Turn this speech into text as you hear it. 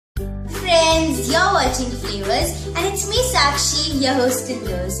friends, you're watching Flavours and it's me Sakshi, your host and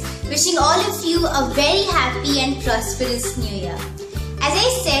yours, wishing all of you a very happy and prosperous new year. As I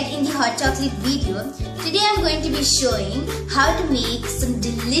said in the hot chocolate video, today I'm going to be showing how to make some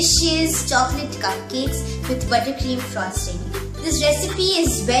delicious chocolate cupcakes with buttercream frosting. This recipe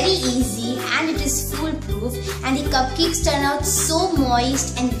is very easy and it is foolproof, and the cupcakes turn out so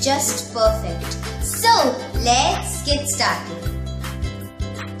moist and just perfect. So let's get started.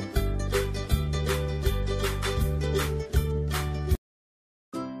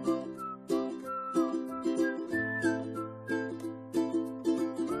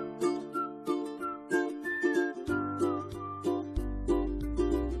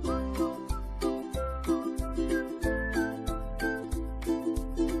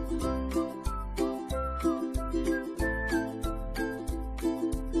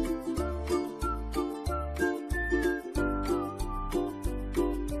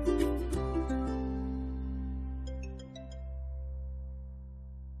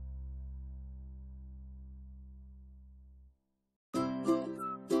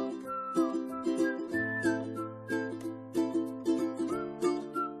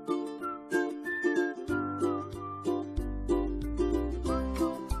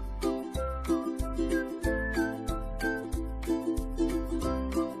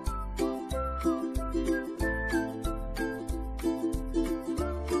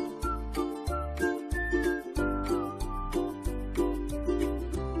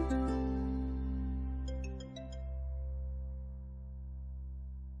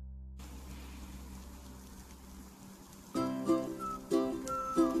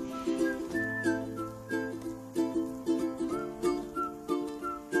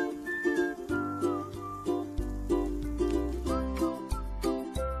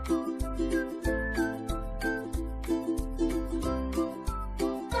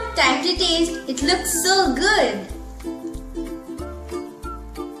 Time to taste. It looks so good.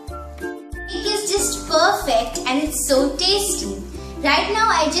 It is just perfect and it's so tasty. Right now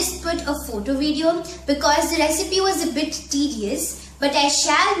I just put a photo video because the recipe was a bit tedious, but I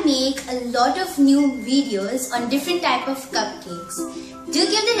shall make a lot of new videos on different type of cupcakes. Do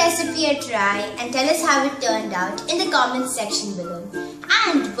give the recipe a try and tell us how it turned out in the comments section below.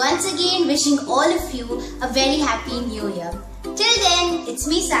 And once again, wishing all of you a very happy new year. Till then, it's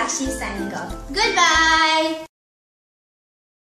me Sakshi signing off. Goodbye!